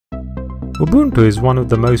Ubuntu is one of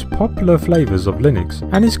the most popular flavors of Linux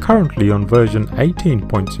and is currently on version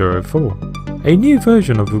 18.04. A new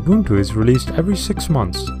version of Ubuntu is released every 6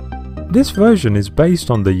 months. This version is based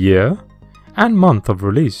on the year and month of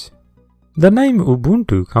release. The name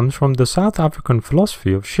Ubuntu comes from the South African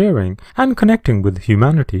philosophy of sharing and connecting with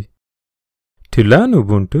humanity. To learn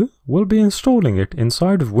Ubuntu, we'll be installing it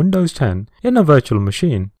inside of Windows 10 in a virtual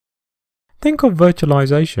machine. Think of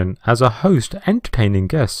virtualization as a host entertaining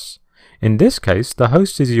guests. In this case, the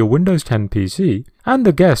host is your Windows 10 PC and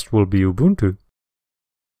the guest will be Ubuntu.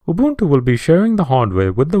 Ubuntu will be sharing the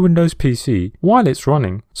hardware with the Windows PC while it's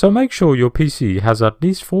running, so make sure your PC has at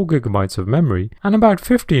least 4 GB of memory and about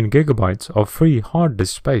 15 GB of free hard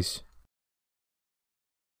disk space.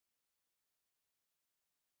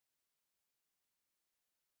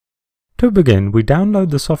 To begin, we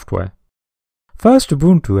download the software. First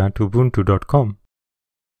Ubuntu at ubuntu.com.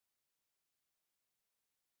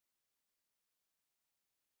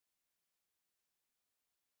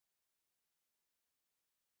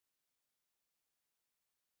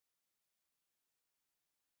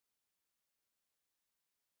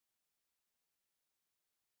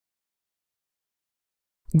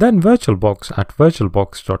 Then VirtualBox at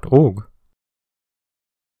virtualbox.org.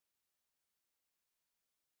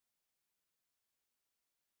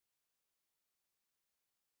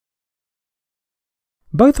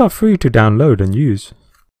 Both are free to download and use.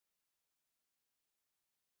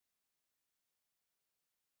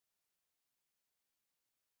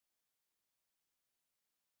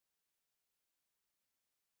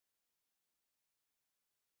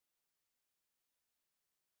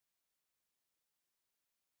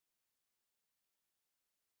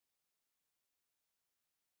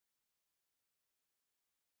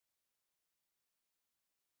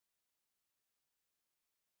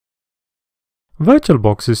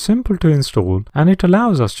 VirtualBox is simple to install and it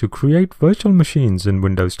allows us to create virtual machines in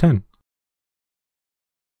Windows 10.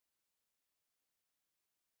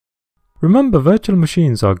 Remember, virtual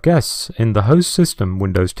machines are guests in the host system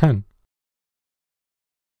Windows 10.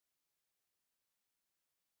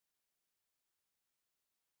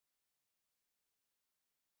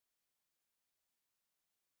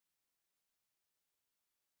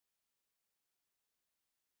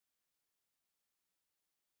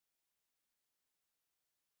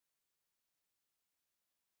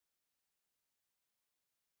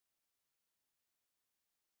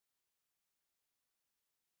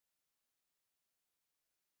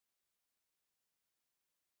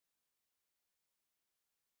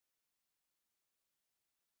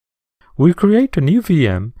 We create a new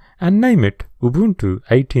VM and name it Ubuntu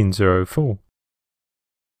 18.04.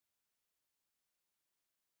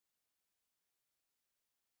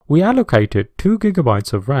 We allocate it 2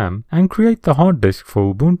 GB of RAM and create the hard disk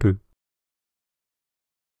for Ubuntu.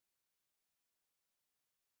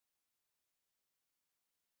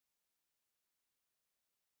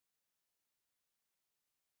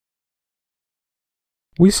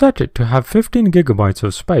 We set it to have 15 GB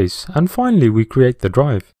of space and finally we create the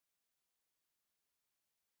drive.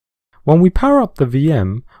 When we power up the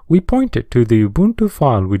VM, we point it to the Ubuntu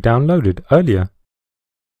file we downloaded earlier.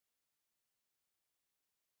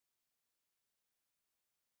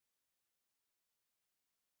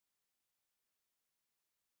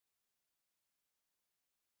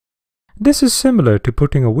 This is similar to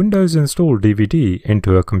putting a Windows installed DVD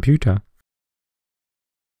into a computer.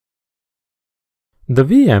 The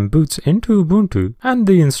VM boots into Ubuntu and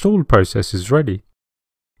the install process is ready.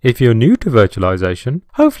 If you're new to virtualization,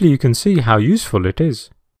 hopefully you can see how useful it is.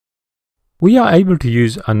 We are able to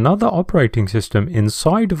use another operating system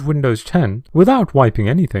inside of Windows 10 without wiping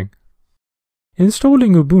anything.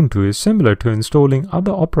 Installing Ubuntu is similar to installing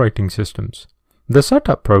other operating systems. The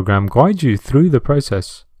setup program guides you through the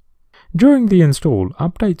process. During the install,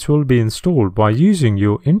 updates will be installed by using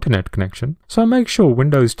your internet connection, so make sure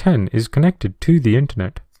Windows 10 is connected to the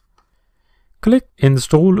internet. Click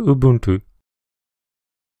Install Ubuntu.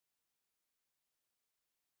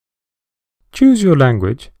 Choose your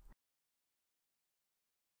language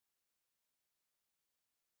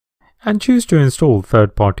and choose to install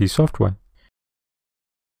third-party software.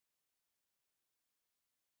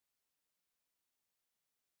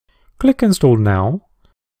 Click Install Now,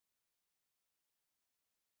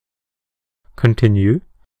 Continue,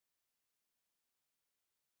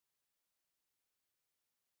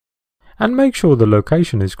 and make sure the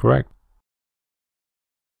location is correct.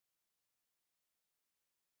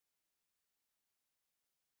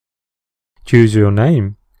 Choose your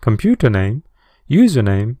name, computer name,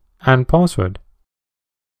 username, and password.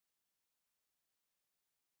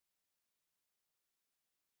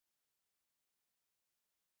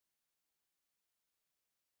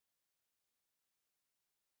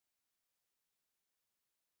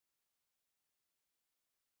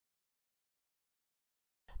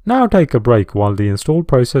 Now take a break while the install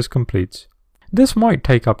process completes. This might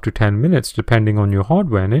take up to 10 minutes depending on your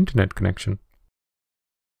hardware and internet connection.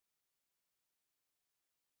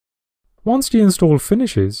 Once the install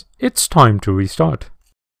finishes, it's time to restart.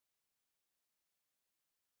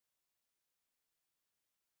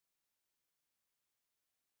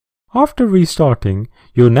 After restarting,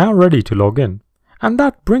 you're now ready to log in, and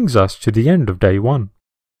that brings us to the end of day 1.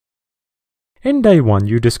 In day 1,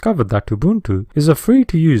 you discovered that Ubuntu is a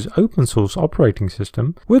free-to-use open-source operating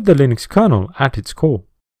system with the Linux kernel at its core.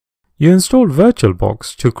 You installed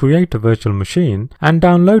VirtualBox to create a virtual machine and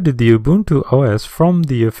downloaded the Ubuntu OS from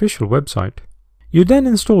the official website. You then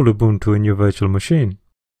installed Ubuntu in your virtual machine.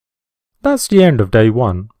 That's the end of day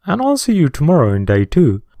 1, and I'll see you tomorrow in day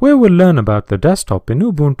 2, where we'll learn about the desktop in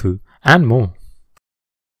Ubuntu and more.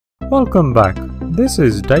 Welcome back. This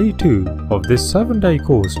is day 2 of this 7-day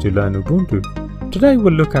course to learn Ubuntu. Today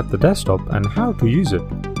we'll look at the desktop and how to use it.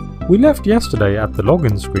 We left yesterday at the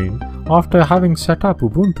login screen after having set up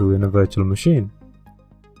Ubuntu in a virtual machine.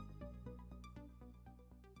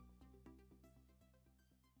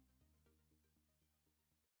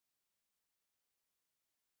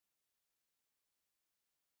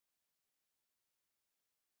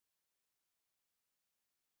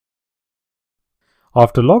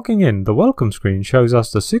 After logging in, the welcome screen shows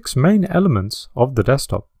us the 6 main elements of the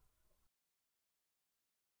desktop.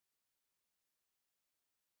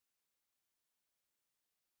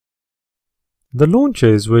 The launcher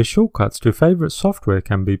is where shortcuts to favorite software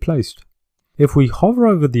can be placed. If we hover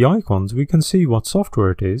over the icons, we can see what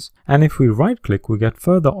software it is, and if we right-click, we get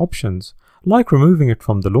further options, like removing it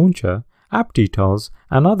from the launcher, app details,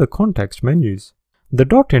 and other context menus. The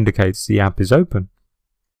dot indicates the app is open.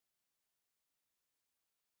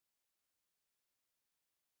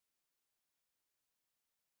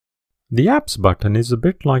 The Apps button is a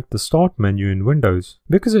bit like the Start menu in Windows,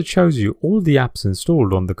 because it shows you all the apps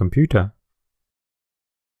installed on the computer.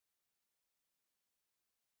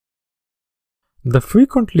 The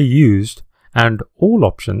Frequently Used and All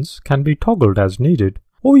options can be toggled as needed,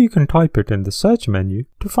 or you can type it in the Search menu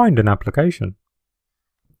to find an application.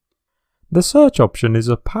 The Search option is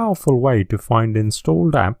a powerful way to find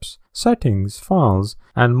installed apps, settings, files,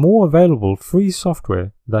 and more available free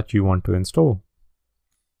software that you want to install.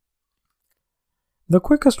 The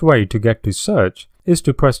quickest way to get to Search is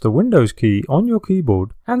to press the Windows key on your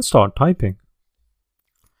keyboard and start typing.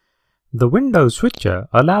 The window switcher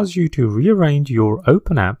allows you to rearrange your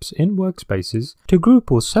open apps in workspaces to group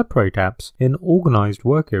or separate apps in organized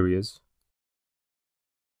work areas.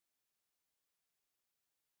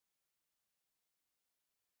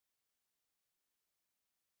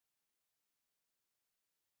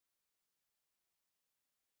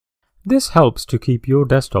 This helps to keep your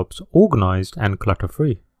desktops organized and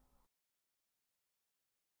clutter-free.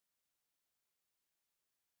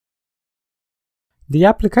 The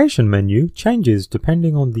application menu changes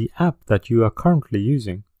depending on the app that you are currently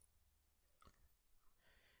using.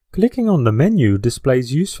 Clicking on the menu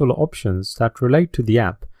displays useful options that relate to the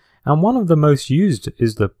app, and one of the most used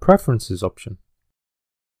is the Preferences option.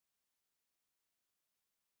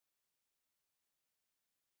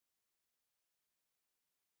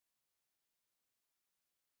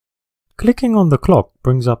 Clicking on the clock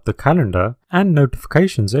brings up the calendar and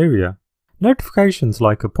notifications area. Notifications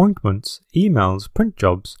like appointments, emails, print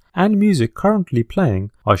jobs, and music currently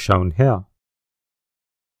playing are shown here.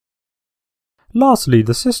 Lastly,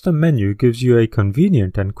 the system menu gives you a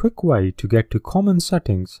convenient and quick way to get to common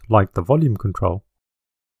settings like the volume control.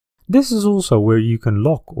 This is also where you can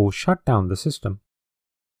lock or shut down the system.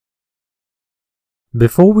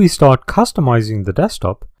 Before we start customizing the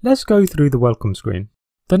desktop, let's go through the welcome screen.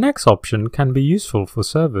 The next option can be useful for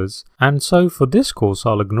servers, and so for this course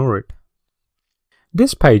I'll ignore it.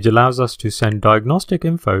 This page allows us to send diagnostic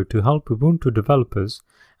info to help Ubuntu developers,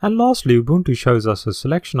 and lastly Ubuntu shows us a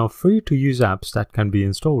selection of free-to-use apps that can be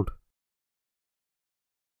installed.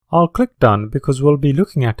 I'll click Done because we'll be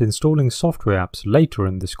looking at installing software apps later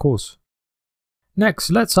in this course. Next,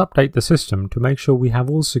 let's update the system to make sure we have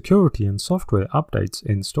all security and software updates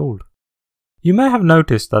installed. You may have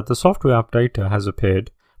noticed that the software updater has appeared,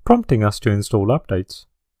 prompting us to install updates.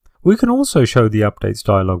 We can also show the Updates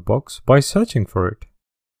dialog box by searching for it.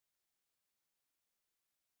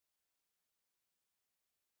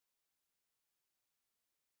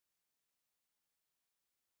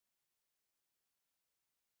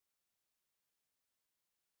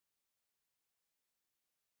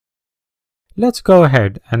 Let's go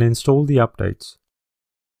ahead and install the updates.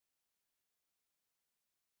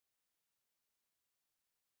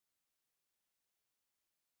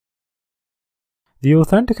 The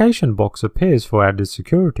authentication box appears for added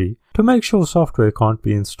security to make sure software can't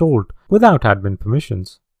be installed without admin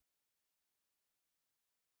permissions.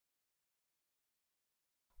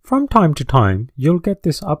 From time to time, you'll get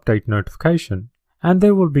this update notification, and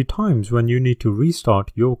there will be times when you need to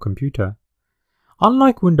restart your computer.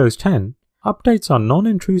 Unlike Windows 10, updates are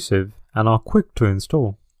non-intrusive and are quick to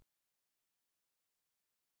install.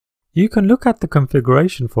 You can look at the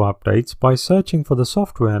configuration for updates by searching for the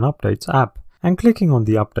Software and Updates app and clicking on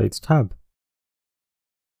the Updates tab.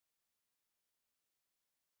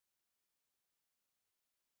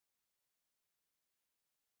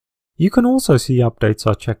 You can also see updates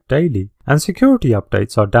are checked daily and security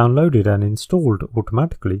updates are downloaded and installed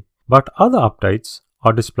automatically, but other updates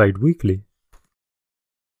are displayed weekly.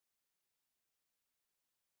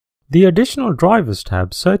 The Additional Drivers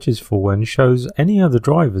tab searches for and shows any other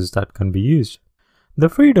drivers that can be used. The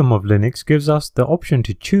freedom of Linux gives us the option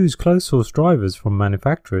to choose closed source drivers from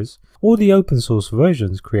manufacturers or the open source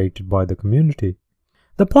versions created by the community.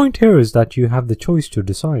 The point here is that you have the choice to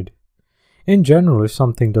decide. In general, if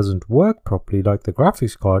something doesn't work properly like the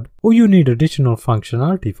graphics card, or you need additional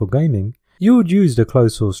functionality for gaming, you would use the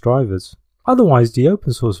closed source drivers. Otherwise, the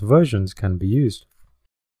open source versions can be used.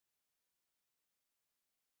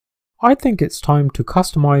 I think it's time to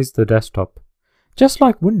customize the desktop. Just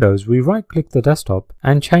like Windows, we right-click the desktop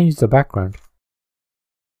and change the background.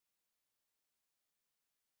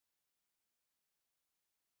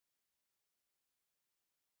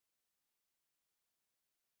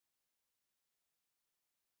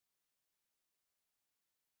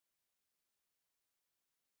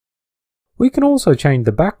 We can also change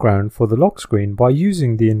the background for the lock screen by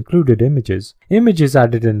using the included images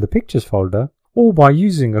added in the Pictures folder, or by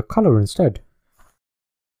using a color instead.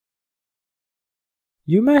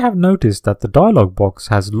 You may have noticed that the dialog box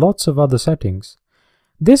has lots of other settings.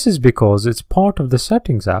 This is because it's part of the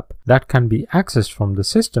Settings app that can be accessed from the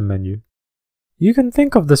System menu. You can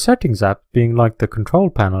think of the Settings app being like the control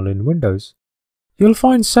panel in Windows. You'll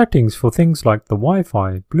find settings for things like the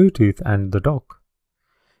Wi-Fi, Bluetooth and the dock.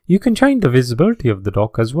 You can change the visibility of the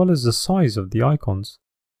dock as well as the size of the icons.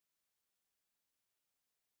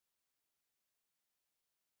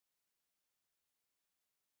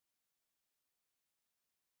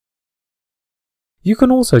 You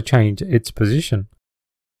can also change its position.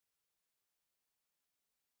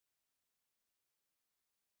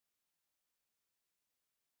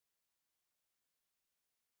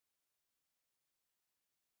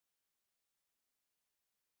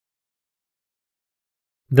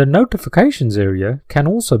 The Notifications area can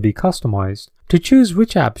also be customized to choose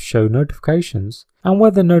which apps show notifications and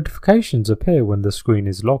whether notifications appear when the screen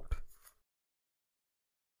is locked.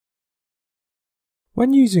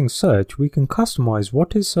 When using search, we can customize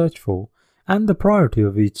what is searched for and the priority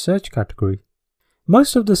of each search category.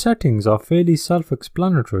 Most of the settings are fairly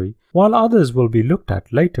self-explanatory, while others will be looked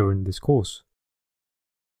at later in this course.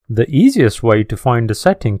 The easiest way to find a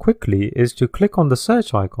setting quickly is to click on the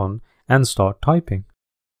search icon and start typing.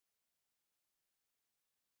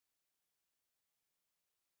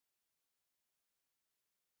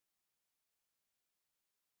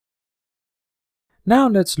 Now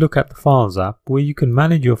let's look at the Files app, where you can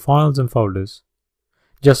manage your files and folders.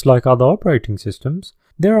 Just like other operating systems,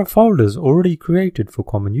 there are folders already created for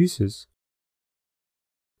common uses.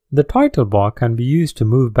 The title bar can be used to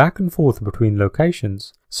move back and forth between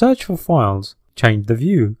locations, search for files, change the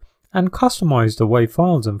view, and customize the way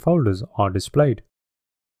files and folders are displayed.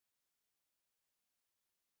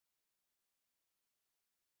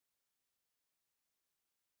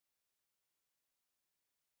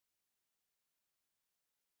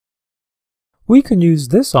 We can use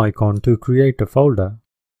this icon to create a folder.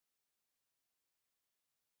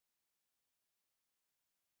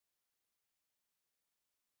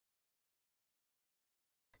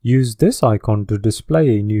 Use this icon to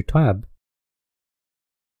display a new tab.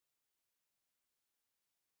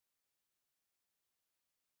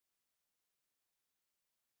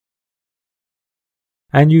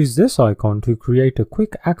 And use this icon to create a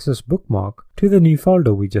quick access bookmark to the new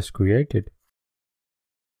folder we just created.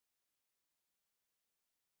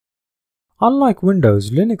 Unlike Windows,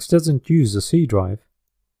 Linux doesn't use a C drive.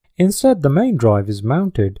 Instead, the main drive is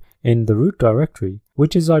mounted in the root directory,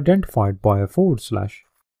 which is identified by a /.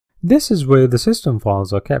 This is where the system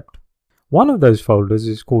files are kept. One of those folders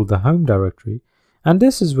is called the home directory, and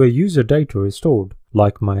this is where user data is stored,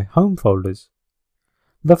 like my home folders.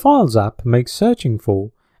 The Files app makes searching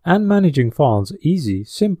for and managing files easy,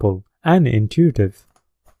 simple, and intuitive.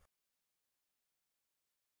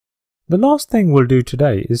 The last thing we'll do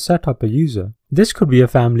today is set up a user. This could be a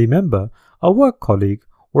family member, a work colleague,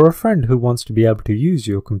 or a friend who wants to be able to use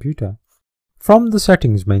your computer. From the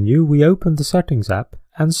Settings menu, we open the Settings app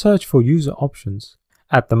and search for User Options.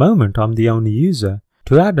 At the moment, I'm the only user.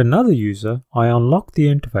 To add another user, I unlock the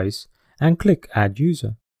interface and click Add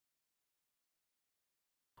User.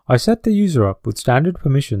 I set the user up with standard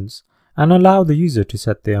permissions and allow the user to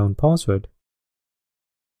set their own password.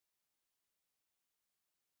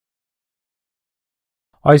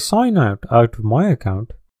 I sign out of my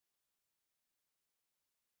account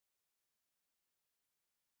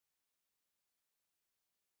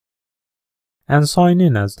and sign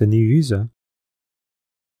in as the new user.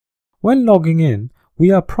 When logging in,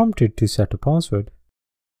 we are prompted to set a password.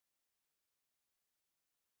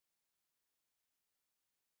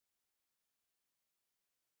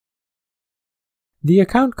 The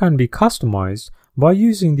account can be customized by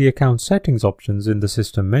using the account settings options in the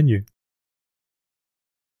system menu.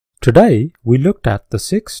 Today, we looked at the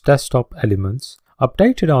 6 desktop elements,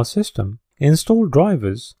 updated our system, installed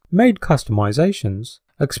drivers, made customizations,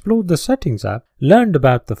 explored the Settings app, learned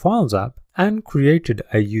about the Files app, and created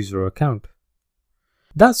a user account.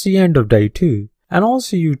 That's the end of day 2, and I'll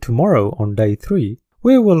see you tomorrow on day 3,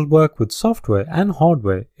 where we'll work with software and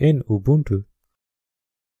hardware in Ubuntu.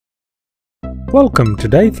 Welcome to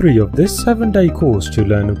day 3 of this 7-day course to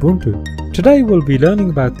learn Ubuntu. Today we'll be learning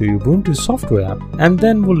about the Ubuntu software app, and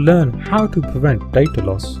then we'll learn how to prevent data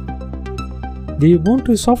loss. The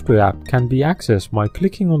Ubuntu software app can be accessed by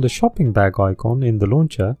clicking on the shopping bag icon in the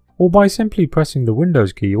launcher, or by simply pressing the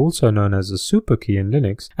Windows key, also known as the super key in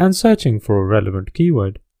Linux, and searching for a relevant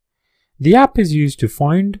keyword. The app is used to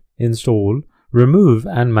find, install, remove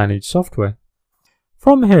and manage software.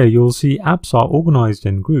 From here you'll see apps are organized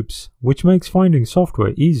in groups, which makes finding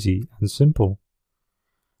software easy and simple.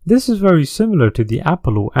 This is very similar to the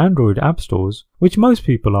Apple or Android app stores, which most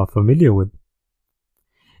people are familiar with.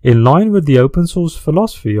 In line with the open source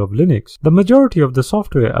philosophy of Linux, the majority of the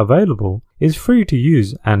software available is free to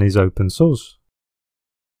use and is open source.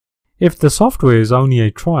 If the software is only a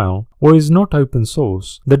trial or is not open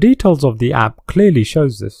source, the details of the app clearly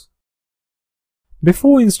shows this.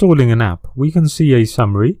 Before installing an app, we can see a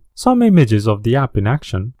summary, some images of the app in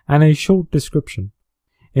action, and a short description.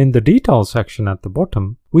 In the details section at the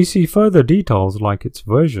bottom, we see further details like its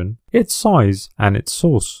version, its size, and its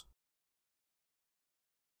source.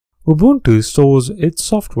 Ubuntu stores its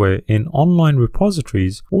software in online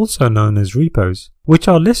repositories, also known as repos, which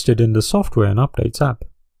are listed in the Software and Updates app.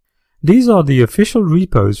 These are the official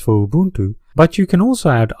repos for Ubuntu, but you can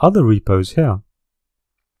also add other repos here.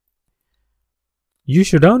 You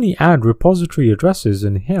should only add repository addresses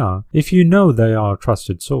in here if you know they are a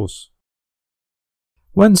trusted source.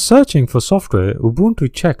 When searching for software,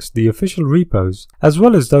 Ubuntu checks the official repos as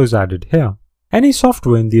well as those added here. Any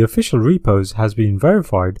software in the official repos has been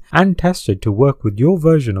verified and tested to work with your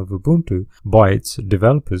version of Ubuntu by its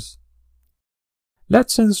developers.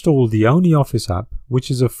 Let's install the OnlyOffice app, which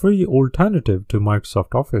is a free alternative to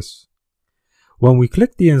Microsoft Office. When we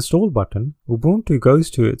click the install button, Ubuntu goes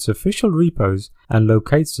to its official repos and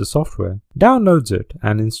locates the software, downloads it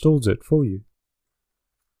and installs it for you.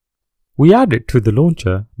 We add it to the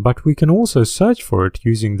launcher, but we can also search for it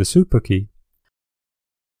using the super key.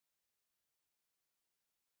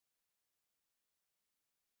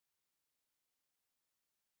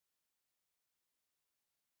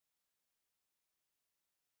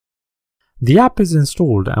 The app is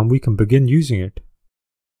installed and we can begin using it.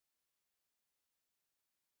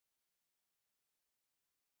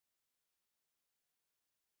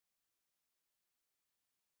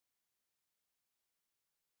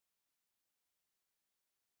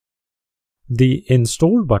 The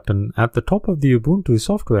Install button at the top of the Ubuntu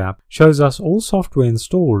software app shows us all software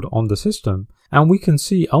installed on the system, and we can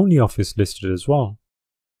see OnlyOffice listed as well.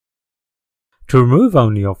 To remove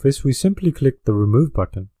OnlyOffice, we simply click the Remove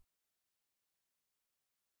button.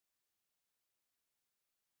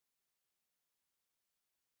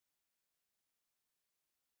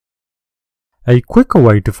 A quicker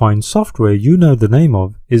way to find software you know the name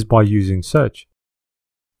of is by using search.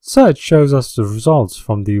 Search shows us the results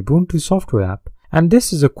from the Ubuntu software app, and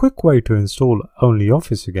this is a quick way to install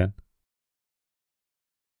OnlyOffice again.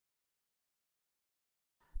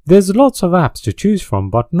 There's lots of apps to choose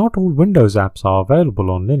from, but not all Windows apps are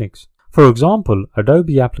available on Linux. For example,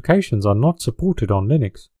 Adobe applications are not supported on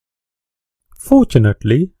Linux.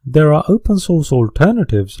 Fortunately, there are open source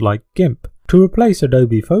alternatives like GIMP to replace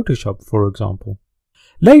Adobe Photoshop, for example.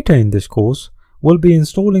 Later in this course, we'll be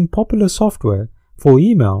installing popular software for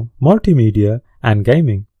email, multimedia, and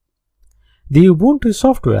gaming. The Ubuntu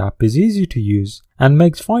software app is easy to use and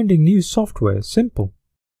makes finding new software simple.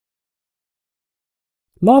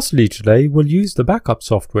 Lastly, today we'll use the backup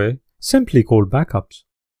software, simply called Backups.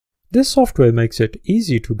 This software makes it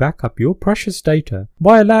easy to back up your precious data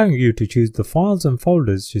by allowing you to choose the files and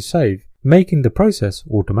folders to save, making the process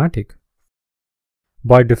automatic.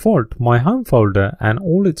 By default, my home folder and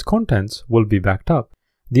all its contents will be backed up.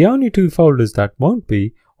 The only two folders that won't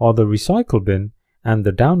be are the recycle bin and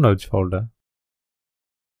the downloads folder.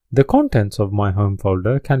 The contents of my home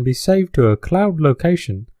folder can be saved to a cloud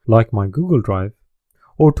location like my Google Drive,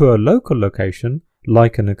 or to a local location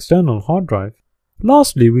like an external hard drive.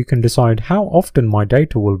 Lastly, we can decide how often my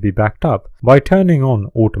data will be backed up by turning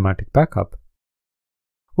on automatic backup.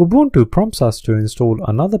 Ubuntu prompts us to install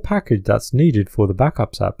another package that's needed for the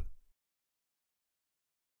Backups app.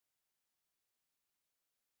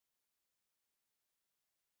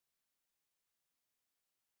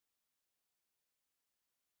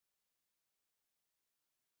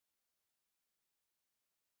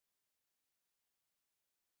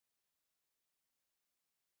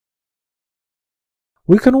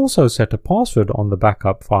 We can also set a password on the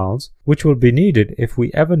backup files, which will be needed if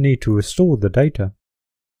we ever need to restore the data.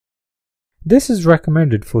 This is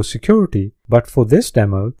recommended for security, but for this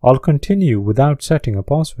demo, I'll continue without setting a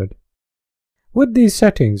password. With these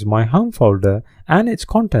settings, my home folder and its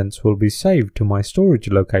contents will be saved to my storage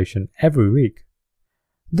location every week.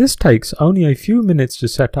 This takes only a few minutes to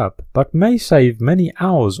set up, but may save many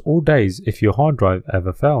hours or days if your hard drive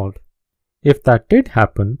ever failed. If that did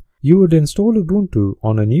happen, you would install Ubuntu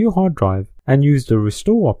on a new hard drive and use the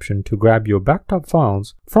restore option to grab your backed up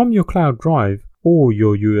files from your cloud drive or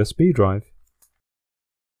your USB drive.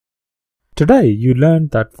 Today you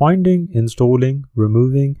learned that finding, installing,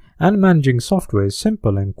 removing and managing software is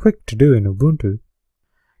simple and quick to do in Ubuntu.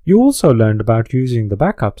 You also learned about using the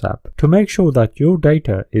Backups app to make sure that your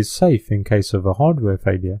data is safe in case of a hardware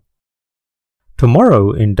failure.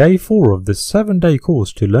 Tomorrow, in day 4 of this 7-day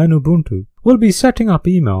course to learn Ubuntu, we'll be setting up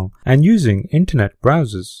email and using internet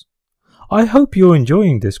browsers. I hope you're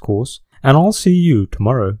enjoying this course, and I'll see you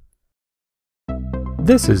tomorrow.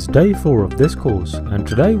 This is day 4 of this course, and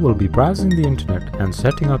today we'll be browsing the internet and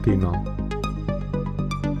setting up email.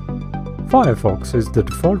 Firefox is the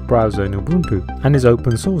default browser in Ubuntu and is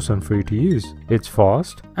open source and free to use. It's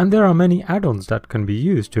fast, and there are many add-ons that can be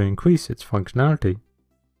used to increase its functionality.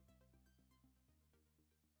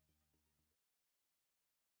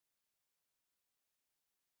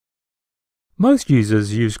 Most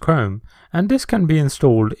users use Chrome, and this can be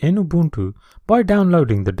installed in Ubuntu by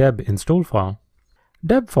downloading the deb install file.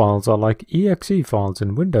 Deb files are like exe files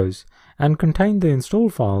in Windows and contain the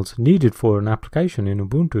install files needed for an application in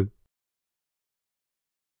Ubuntu.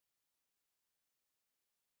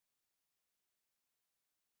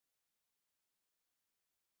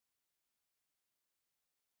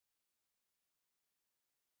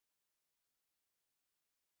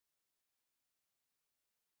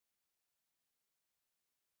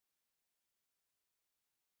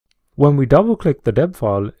 When we double-click the deb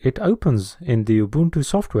file, it opens in the Ubuntu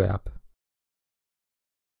software app.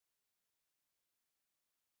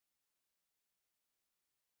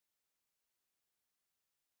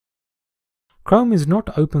 Chrome is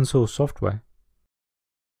not open source software.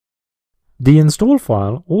 The install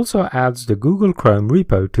file also adds the Google Chrome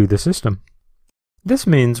repo to the system. This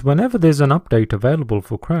means whenever there's an update available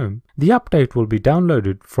for Chrome, the update will be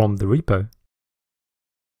downloaded from the repo.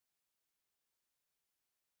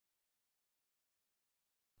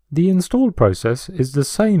 The install process is the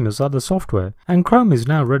same as other software, and Chrome is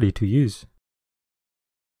now ready to use.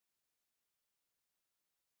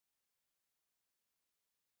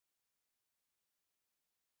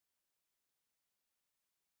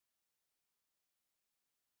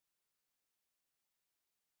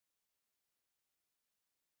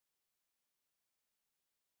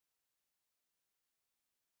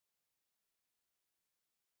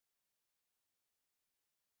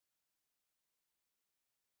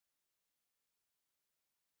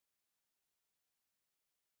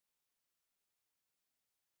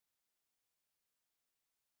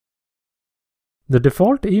 The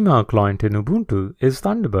default email client in Ubuntu is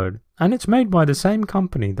Thunderbird, and it's made by the same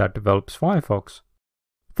company that develops Firefox.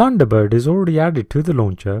 Thunderbird is already added to the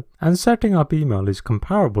launcher, and setting up email is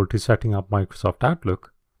comparable to setting up Microsoft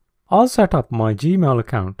Outlook. I'll set up my Gmail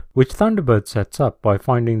account, which Thunderbird sets up by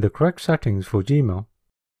finding the correct settings for Gmail.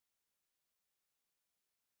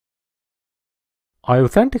 I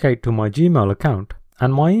authenticate to my Gmail account,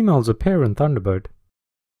 and my emails appear in Thunderbird.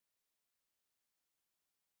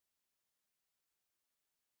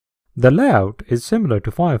 The layout is similar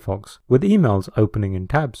to Firefox, with emails opening in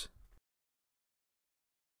tabs.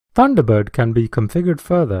 Thunderbird can be configured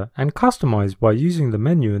further and customized by using the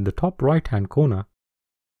menu in the top right-hand corner.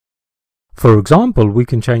 For example, we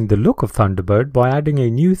can change the look of Thunderbird by adding a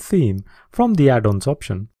new theme from the add-ons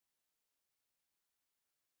option.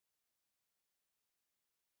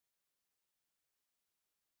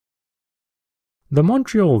 The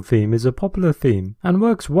Montreal theme is a popular theme and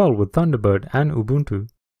works well with Thunderbird and Ubuntu.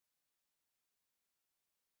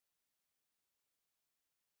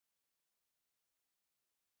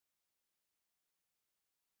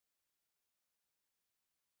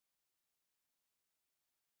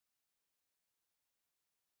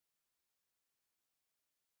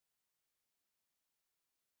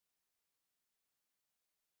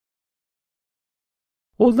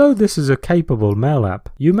 Although this is a capable mail app,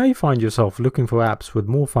 you may find yourself looking for apps with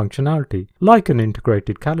more functionality, like an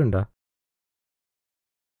integrated calendar.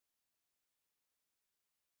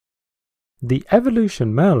 The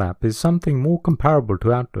Evolution Mail app is something more comparable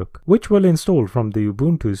to Outlook, which will install from the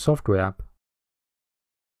Ubuntu software app.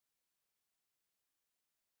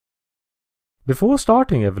 Before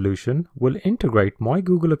starting Evolution, we'll integrate my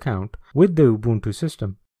Google account with the Ubuntu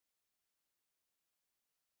system.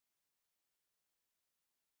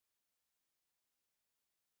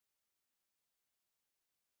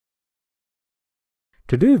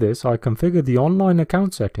 To do this, I configure the online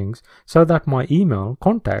account settings so that my email,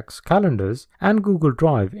 contacts, calendars, and Google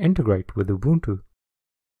Drive integrate with Ubuntu.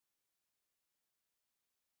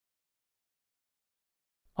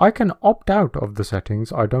 I can opt out of the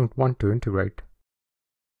settings I don't want to integrate.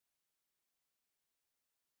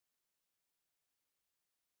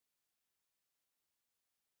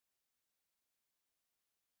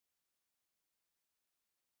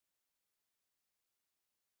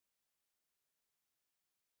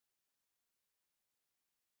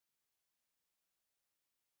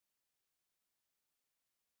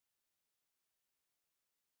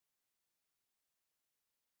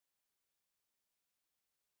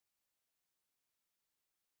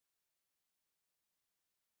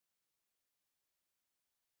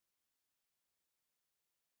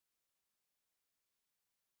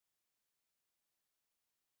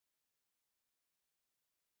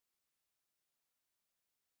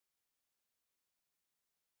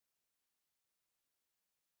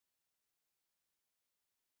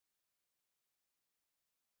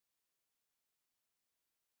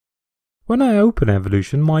 When I open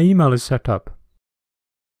Evolution, my email is set up.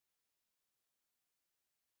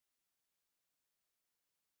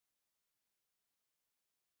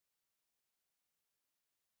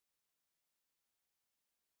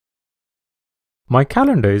 My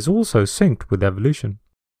calendar is also synced with Evolution.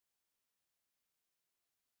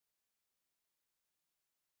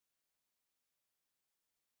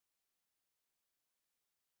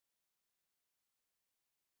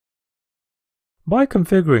 By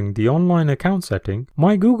configuring the online account setting,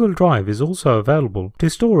 my Google Drive is also available to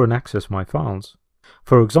store and access my files.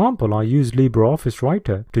 For example, I use LibreOffice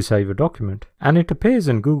Writer to save a document, and it appears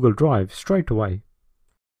in Google Drive straight away.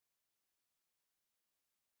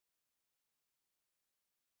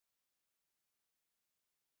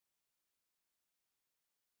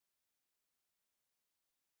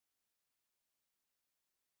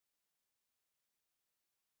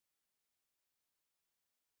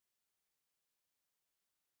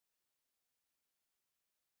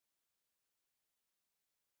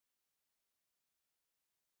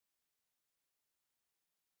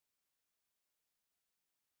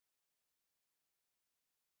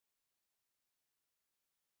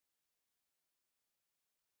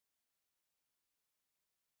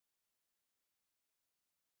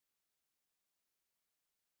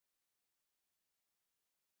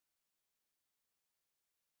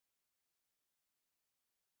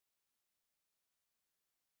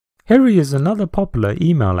 Here is another popular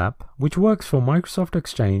email app which works for Microsoft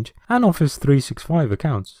Exchange and Office 365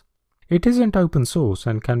 accounts. It isn't open source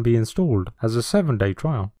and can be installed as a 7-day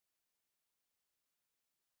trial.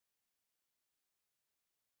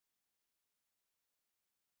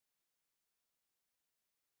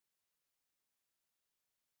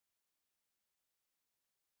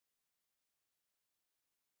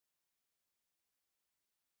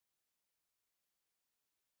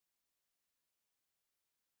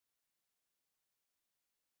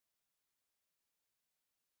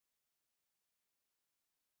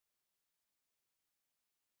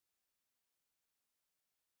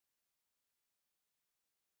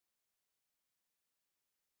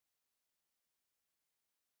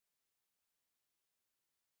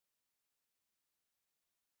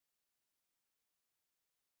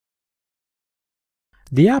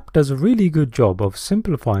 The app does a really good job of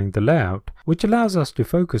simplifying the layout, which allows us to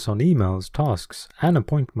focus on emails, tasks, and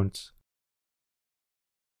appointments.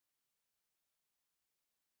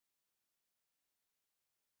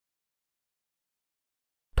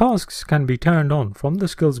 Tasks can be turned on from the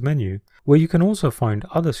skills menu, where you can also find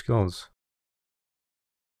other skills.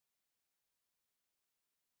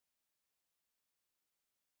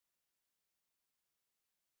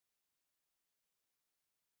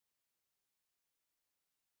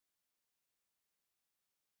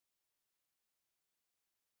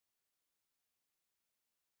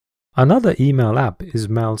 Another email app is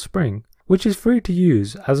MailSpring, which is free to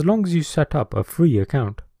use as long as you set up a free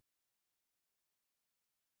account.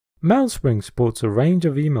 MailSpring supports a range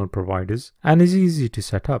of email providers and is easy to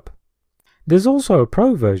set up. There's also a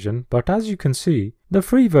pro version, but as you can see, the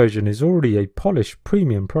free version is already a polished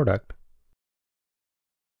premium product.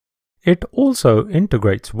 It also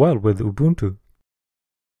integrates well with Ubuntu.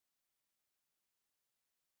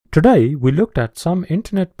 Today, we looked at some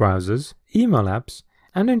internet browsers, email apps,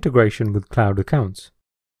 and integration with cloud accounts.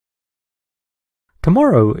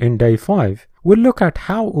 Tomorrow, in Day 5, we'll look at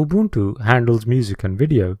how Ubuntu handles music and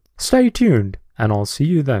video. Stay tuned, and I'll see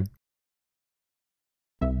you then.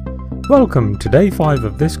 Welcome to Day 5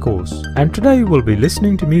 of this course, and today we'll be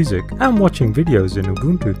listening to music and watching videos in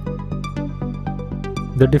Ubuntu.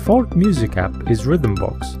 The default music app is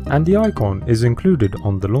Rhythmbox, and the icon is included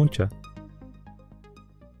on the launcher.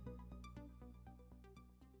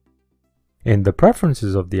 In the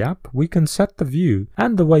preferences of the app, we can set the view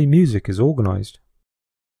and the way music is organized.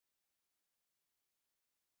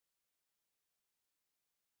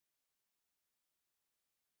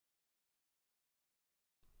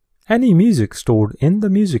 Any music stored in the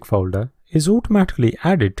music folder is automatically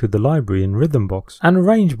added to the library in Rhythmbox and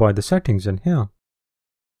arranged by the settings in here.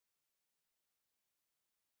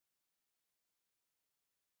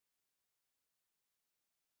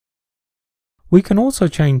 We can also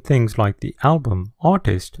change things like the album,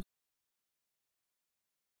 artist,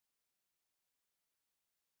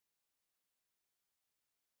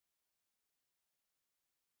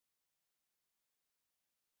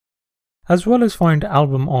 as well as find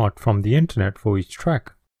album art from the internet for each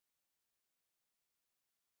track.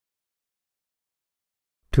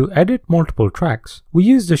 To edit multiple tracks, we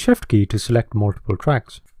use the Shift key to select multiple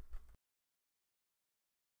tracks.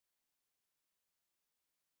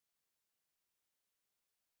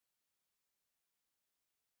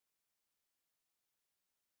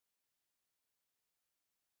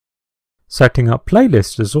 Setting up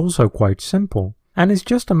playlists is also quite simple, and is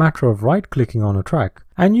just a matter of right-clicking on a track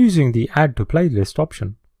and using the Add to Playlist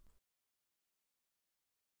option.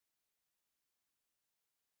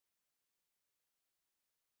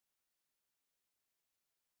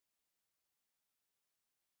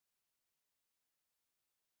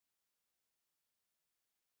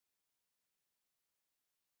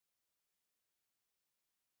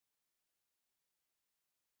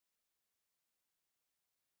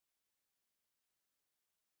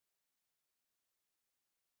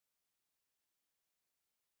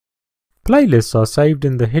 Playlists are saved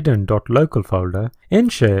in the hidden.local folder, in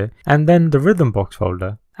Share, and then the Rhythmbox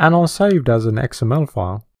folder, and are saved as an XML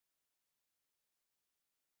file.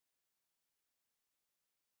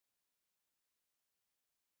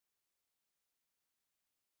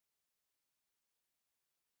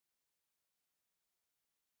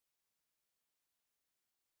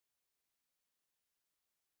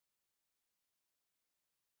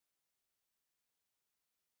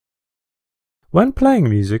 When playing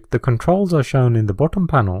music, the controls are shown in the bottom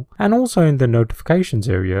panel and also in the notifications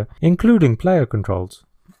area, including player controls.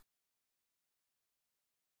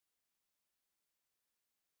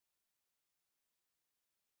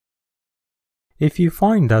 If you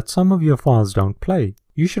find that some of your files don't play,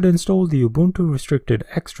 you should install the Ubuntu Restricted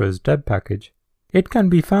Extras deb package. It can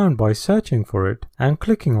be found by searching for it and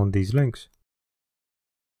clicking on these links.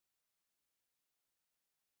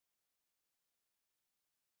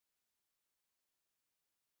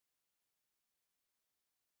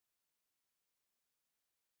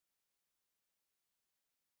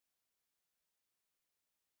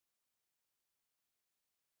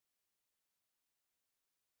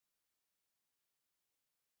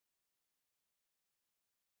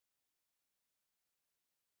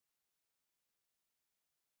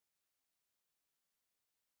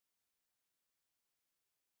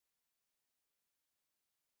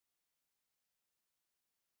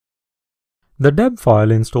 The deb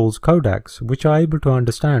file installs codecs, which are able to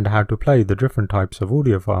understand how to play the different types of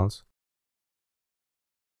audio files.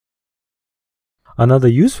 Another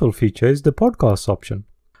useful feature is the podcasts option.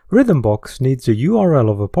 Rhythmbox needs a URL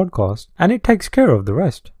of a podcast and it takes care of the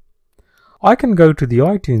rest. I can go to the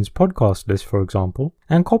iTunes podcast list, for example,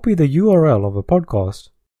 and copy the URL of a podcast.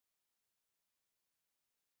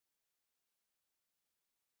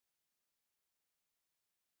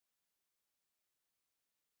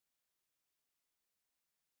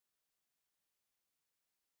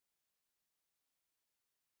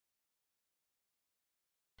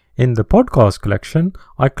 In the podcast collection,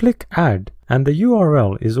 I click Add and the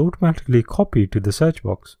URL is automatically copied to the search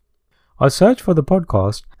box. I search for the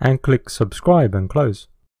podcast and click Subscribe and close.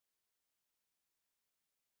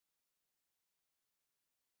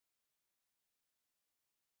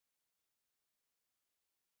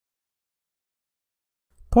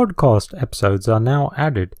 Podcast episodes are now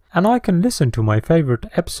added and I can listen to my favorite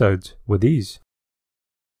episodes with ease.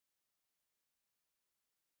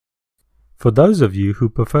 For those of you who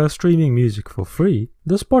prefer streaming music for free,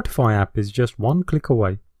 the Spotify app is just one click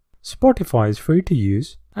away. Spotify is free to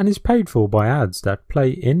use and is paid for by ads that play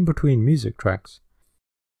in between music tracks.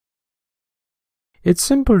 It's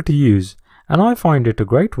simple to use and I find it a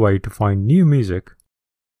great way to find new music.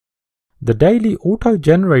 The daily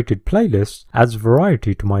auto-generated playlist adds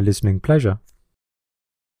variety to my listening pleasure.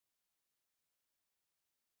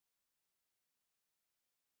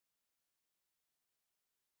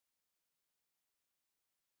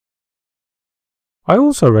 I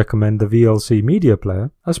also recommend the VLC media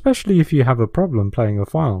player, especially if you have a problem playing a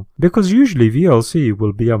file, because usually VLC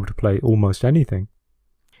will be able to play almost anything.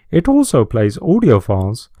 It also plays audio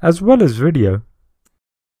files as well as video.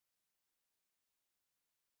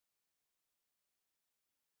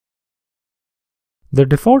 The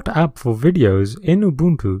default app for videos in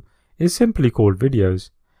Ubuntu is simply called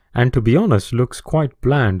Videos, and to be honest looks quite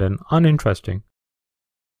bland and uninteresting.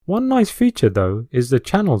 One nice feature though is the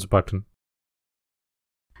Channels button.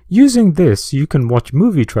 Using this you can watch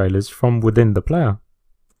movie trailers from within the player.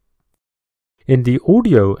 In the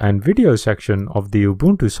audio and video section of the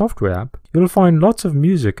Ubuntu software app, you'll find lots of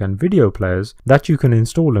music and video players that you can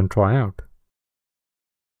install and try out.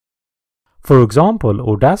 For example,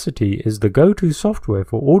 Audacity is the go-to software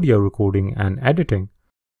for audio recording and editing,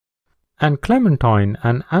 and Clementine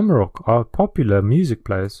and Amarok are popular music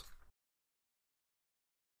players.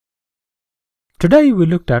 Today we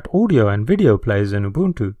looked at audio and video players in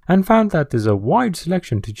Ubuntu and found that there's a wide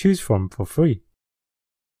selection to choose from for free.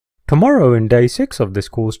 Tomorrow in day 6 of this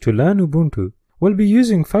course to learn Ubuntu, we'll be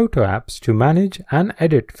using photo apps to manage and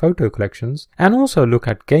edit photo collections and also look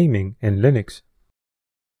at gaming in Linux.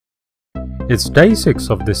 It's day 6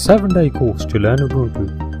 of this 7-day course to learn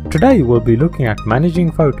Ubuntu. Today we'll be looking at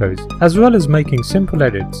managing photos as well as making simple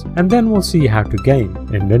edits, and then we'll see how to game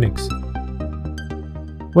in Linux.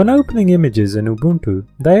 When opening images in Ubuntu,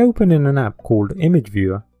 they open in an app called Image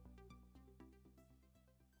Viewer.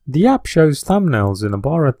 The app shows thumbnails in a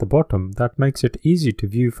bar at the bottom that makes it easy to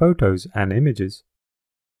view photos and images.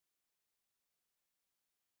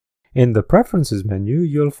 In the Preferences menu,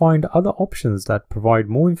 you'll find other options that provide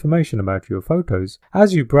more information about your photos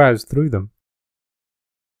as you browse through them.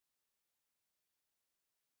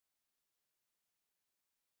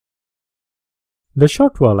 The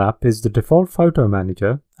Shotwell app is the default photo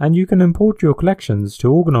manager, and you can import your collections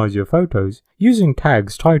to organize your photos using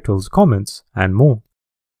tags, titles, comments, and more.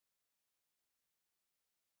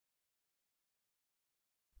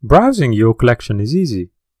 Browsing your collection is easy.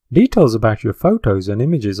 Details about your photos and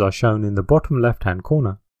images are shown in the bottom left-hand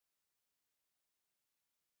corner.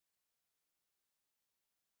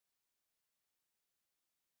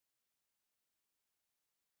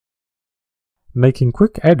 Making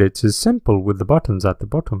quick edits is simple with the buttons at the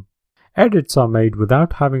bottom. Edits are made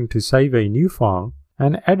without having to save a new file,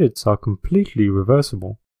 and edits are completely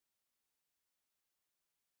reversible.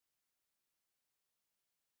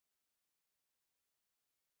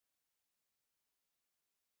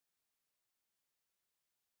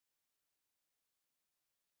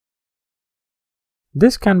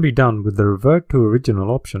 This can be done with the Revert to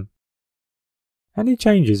Original option. Any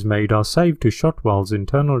changes made are saved to Shotwell's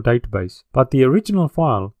internal database, but the original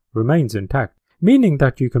file remains intact, meaning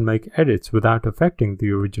that you can make edits without affecting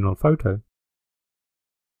the original photo.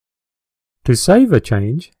 To save a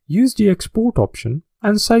change, use the Export option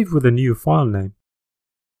and save with a new file name.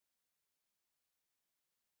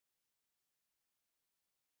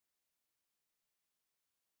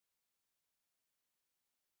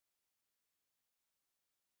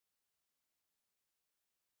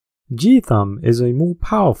 Gthumb is a more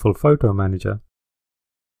powerful photo manager.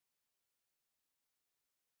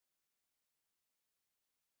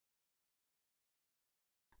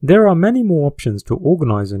 There are many more options to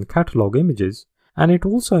organize and catalog images, and it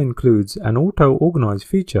also includes an auto-organize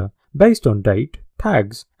feature based on date,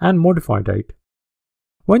 tags, and modify date.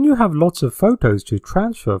 When you have lots of photos to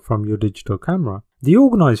transfer from your digital camera, the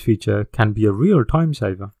organize feature can be a real time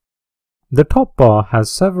saver. The top bar has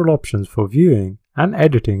several options for viewing and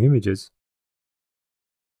editing images.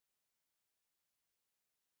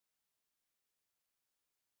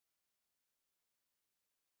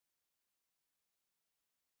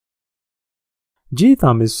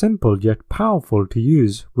 Gthumb is simple yet powerful to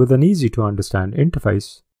use with an easy to understand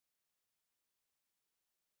interface.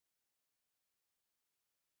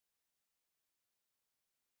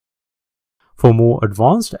 For more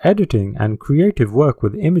advanced editing and creative work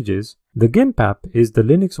with images, the GIMP app is the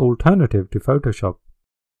Linux alternative to Photoshop.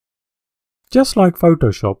 Just like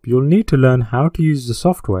Photoshop, you'll need to learn how to use the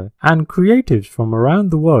software, and creatives from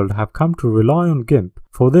around the world have come to rely on GIMP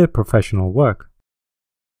for their professional work.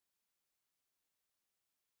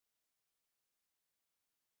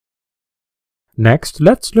 Next,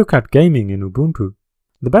 let's look at gaming in Ubuntu.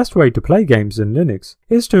 The best way to play games in Linux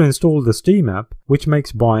is to install the Steam app, which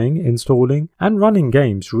makes buying, installing, and running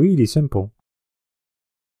games really simple.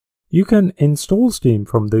 You can install Steam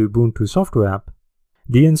from the Ubuntu software app.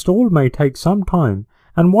 The install may take some time,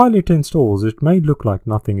 and while it installs, it may look like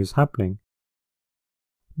nothing is happening.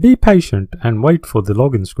 Be patient and wait for the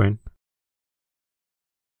login screen.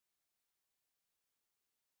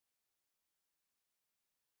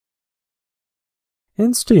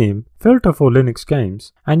 In Steam, filter for Linux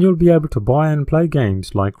games and you'll be able to buy and play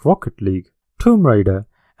games like Rocket League, Tomb Raider,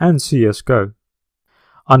 and CSGO.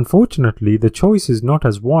 Unfortunately, the choice is not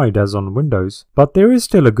as wide as on Windows, but there is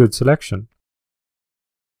still a good selection.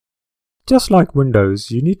 Just like Windows,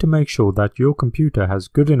 you need to make sure that your computer has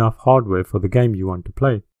good enough hardware for the game you want to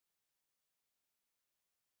play.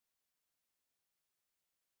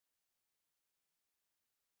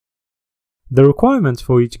 The requirements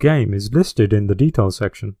for each game is listed in the details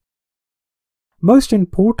section. Most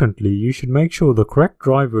importantly, you should make sure the correct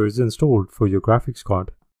driver is installed for your graphics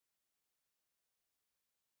card.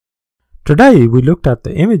 Today we looked at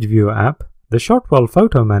the Image Viewer app, the Shotwell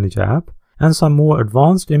Photo Manager app, and some more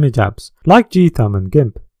advanced image apps like Gthumb and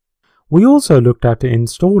GIMP. We also looked at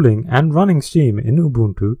installing and running Steam in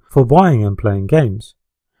Ubuntu for buying and playing games.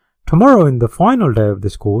 Tomorrow, in the final day of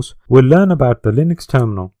this course, we'll learn about the Linux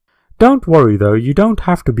terminal. Don't worry though, you don't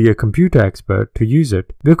have to be a computer expert to use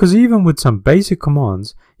it, because even with some basic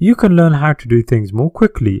commands, you can learn how to do things more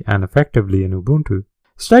quickly and effectively in Ubuntu.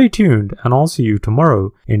 Stay tuned and I'll see you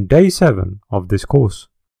tomorrow in day 7 of this course.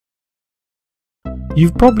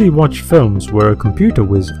 You've probably watched films where a computer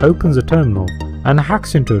whiz opens a terminal and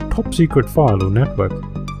hacks into a top secret file or network.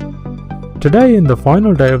 Today, in the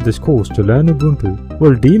final day of this course to learn Ubuntu,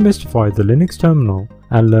 we'll demystify the Linux terminal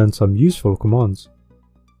and learn some useful commands.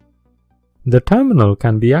 The terminal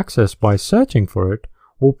can be accessed by searching for it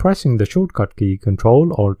or pressing the shortcut key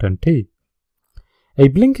Ctrl, Alt and T. A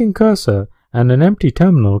blinking cursor and an empty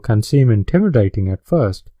terminal can seem intimidating at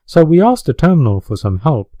first, so we ask the terminal for some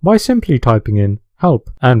help by simply typing in help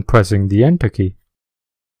and pressing the enter key.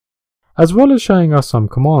 As well as showing us some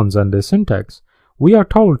commands and their syntax, we are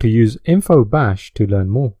told to use info bash to learn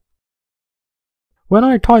more. When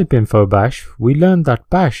I type info bash, we learn that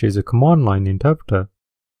bash is a command line interpreter.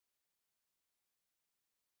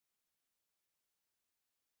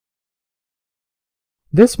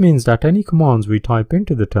 This means that any commands we type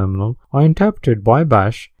into the terminal are interpreted by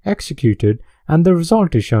bash, executed, and the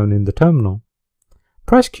result is shown in the terminal.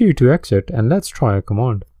 Press Q to exit and let's try a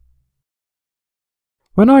command.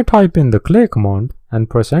 When I type in the clear command and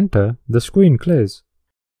press enter, the screen clears.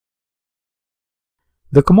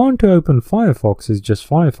 The command to open Firefox is just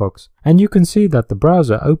Firefox, and you can see that the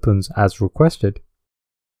browser opens as requested.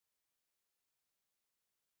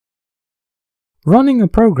 Running a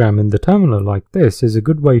program in the terminal like this is a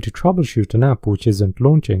good way to troubleshoot an app which isn't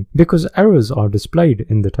launching, because errors are displayed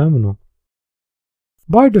in the terminal.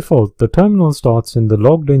 By default, the terminal starts in the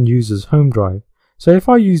logged in user's home drive, so if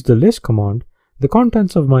I use the list command, the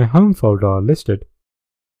contents of my home folder are listed.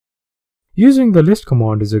 Using the list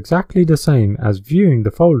command is exactly the same as viewing the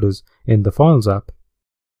folders in the Files app.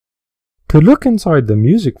 To look inside the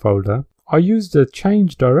music folder, I use the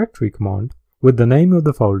change directory command with the name of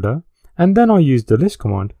the folder, and then I use the list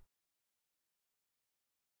command.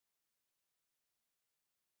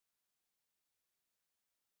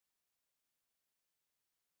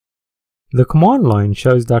 The command line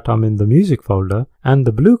shows that I'm in the music folder, and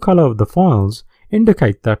the blue color of the files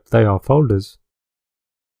indicate that they are folders.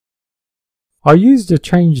 I use the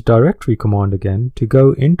change directory command again to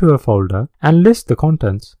go into a folder and list the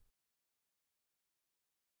contents.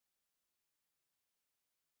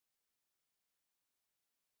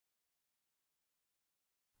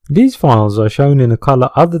 These files are shown in a color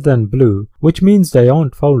other than blue, which means they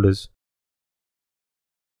aren't folders.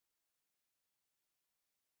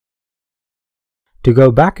 To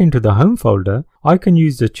go back into the home folder, I can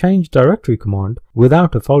use the change directory command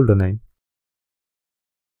without a folder name.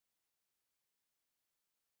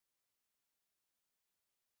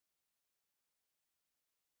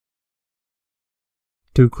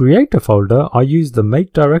 To create a folder, I use the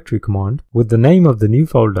make directory command with the name of the new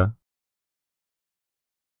folder.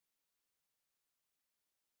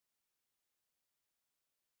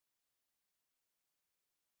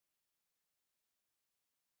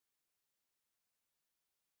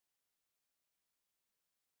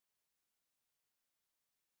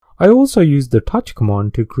 I also use the touch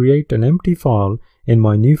command to create an empty file in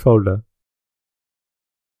my new folder.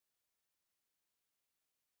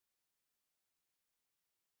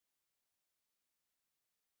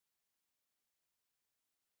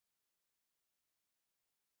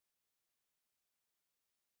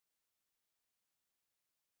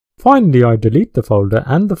 Finally, I delete the folder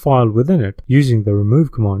and the file within it using the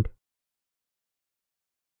remove command.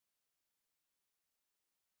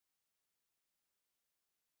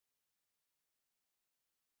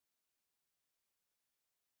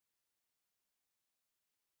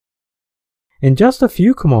 In just a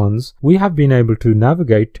few commands, we have been able to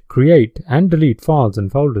navigate, create, and delete files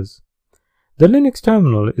and folders. The Linux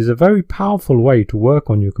terminal is a very powerful way to work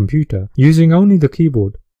on your computer using only the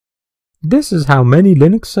keyboard. This is how many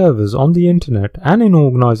Linux servers on the internet and in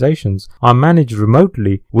organizations are managed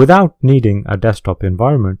remotely without needing a desktop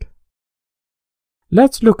environment.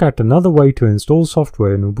 Let's look at another way to install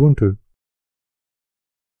software in Ubuntu.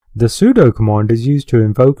 The sudo command is used to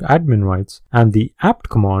invoke admin rights, and the apt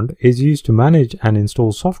command is used to manage and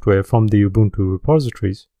install software from the Ubuntu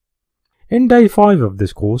repositories. In day 5 of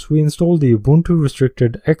this course, we installed the Ubuntu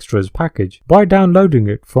Restricted Extras package by downloading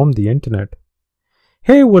it from the internet.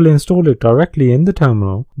 Here we'll install it directly in the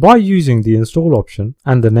terminal by using the install option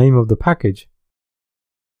and the name of the package.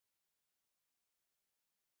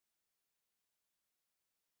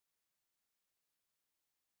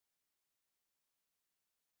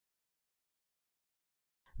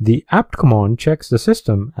 The apt command checks the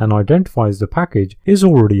system and identifies the package is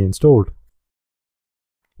already installed.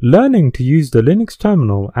 Learning to use the Linux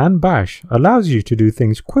terminal and Bash allows you to do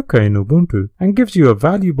things quicker in Ubuntu and gives you a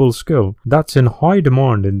valuable skill that's in high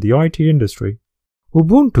demand in the IT industry.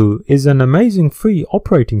 Ubuntu is an amazing free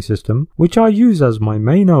operating system which I use as my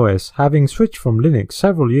main OS, having switched from Linux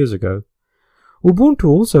several years ago. Ubuntu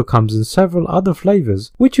also comes in several other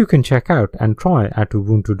flavors which you can check out and try at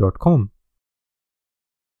ubuntu.com.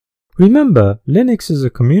 Remember, Linux is a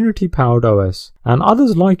community-powered OS, and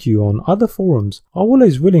others like you on other forums are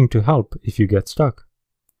always willing to help if you get stuck.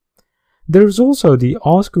 There is also the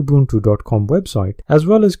askubuntu.com website, as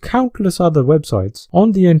well as countless other websites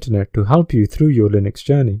on the internet to help you through your Linux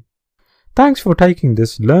journey. Thanks for taking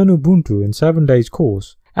this Learn Ubuntu in 7 Days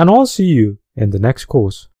course, and I'll see you in the next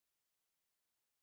course.